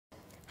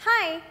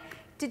Hi!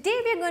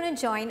 Today we are going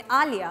to join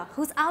Alia,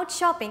 who's out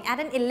shopping at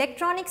an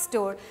electronics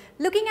store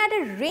looking at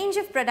a range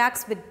of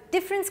products with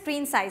different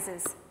screen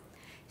sizes.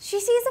 She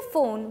sees a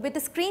phone with a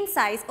screen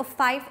size of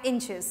 5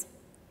 inches.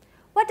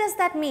 What does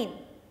that mean?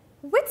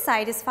 Which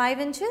side is 5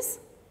 inches?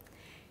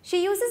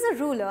 She uses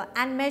a ruler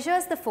and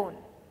measures the phone.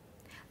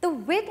 The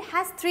width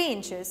has 3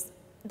 inches,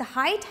 the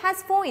height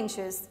has 4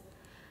 inches.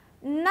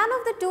 None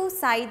of the two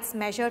sides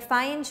measured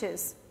 5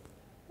 inches.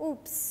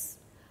 Oops!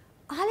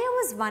 Alia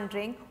was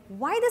wondering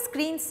why the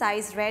screen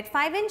size read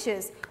 5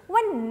 inches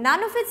when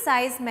none of its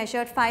sides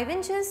measured 5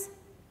 inches.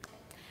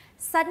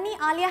 Suddenly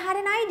Alia had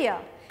an idea.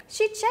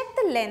 She checked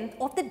the length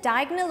of the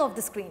diagonal of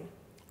the screen.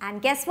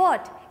 And guess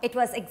what? It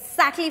was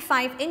exactly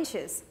 5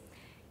 inches.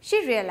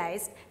 She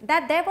realized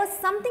that there was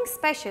something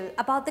special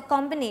about the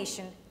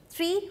combination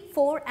 3,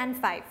 4 and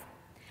 5.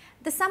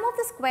 The sum of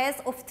the squares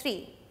of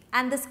 3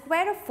 and the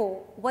square of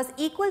 4 was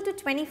equal to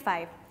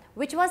 25,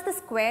 which was the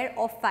square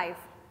of 5.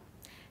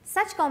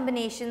 Such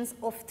combinations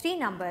of 3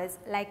 numbers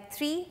like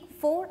 3,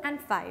 4 and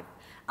 5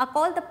 are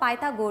called the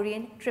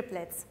Pythagorean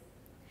triplets.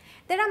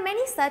 There are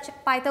many such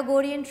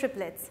Pythagorean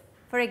triplets.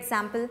 For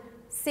example,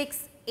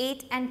 6,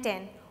 8 and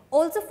 10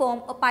 also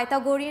form a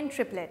Pythagorean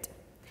triplet.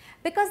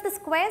 Because the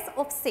squares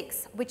of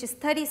 6, which is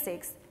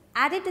 36,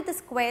 added to the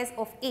squares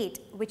of 8,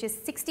 which is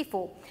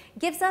 64,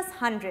 gives us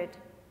 100,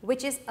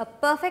 which is a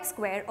perfect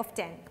square of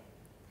 10.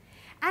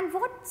 And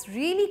what's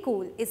really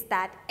cool is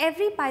that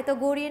every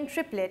Pythagorean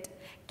triplet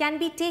can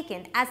be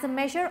taken as a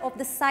measure of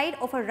the side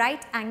of a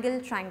right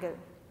angled triangle.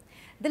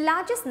 The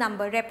largest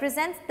number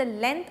represents the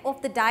length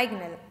of the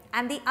diagonal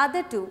and the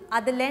other two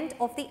are the length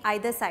of the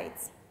either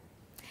sides.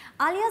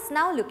 Alia is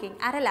now looking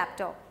at a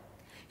laptop.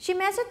 She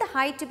measured the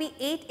height to be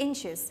 8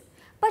 inches,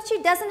 but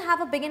she doesn't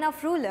have a big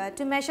enough ruler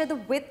to measure the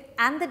width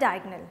and the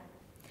diagonal.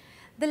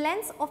 The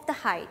lengths of the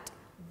height,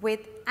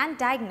 width and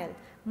diagonal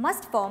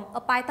must form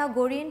a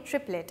Pythagorean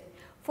triplet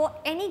for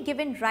any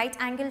given right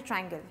angled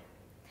triangle.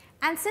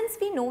 And since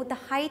we know the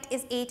height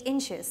is 8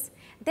 inches,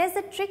 there's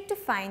a trick to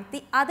find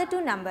the other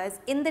two numbers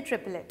in the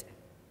triplet.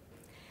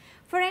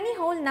 For any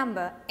whole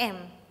number m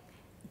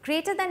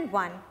greater than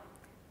 1,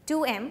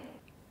 2m,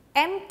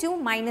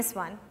 m2 minus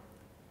 1,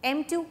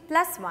 m2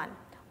 plus 1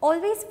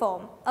 always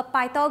form a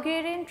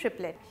Pythagorean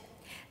triplet.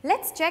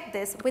 Let's check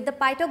this with the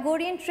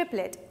Pythagorean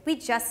triplet we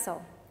just saw.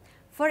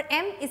 For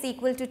m is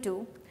equal to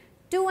 2,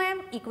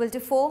 2m equal to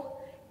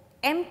 4,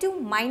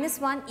 m2 minus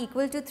 1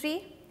 equal to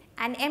 3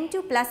 and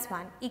m2 plus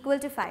 1 equal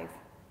to 5.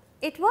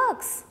 It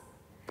works!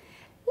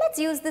 Let's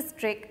use this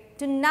trick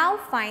to now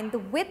find the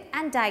width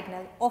and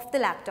diagonal of the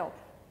laptop.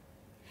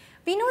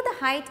 We know the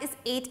height is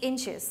 8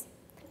 inches.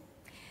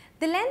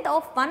 The length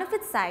of one of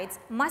its sides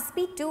must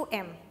be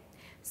 2m.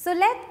 So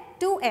let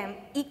 2m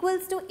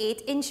equals to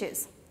 8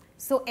 inches.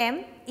 So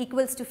m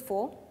equals to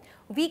 4.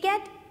 We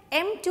get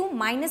m2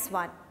 minus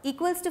 1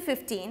 equals to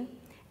 15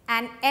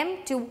 and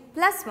m2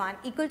 plus 1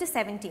 equal to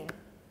 17.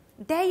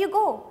 There you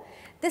go.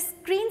 The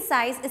screen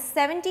size is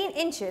 17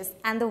 inches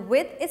and the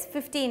width is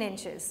 15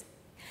 inches.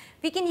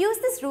 We can use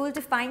this rule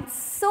to find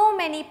so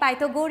many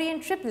Pythagorean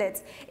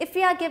triplets if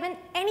we are given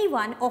any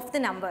one of the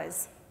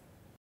numbers.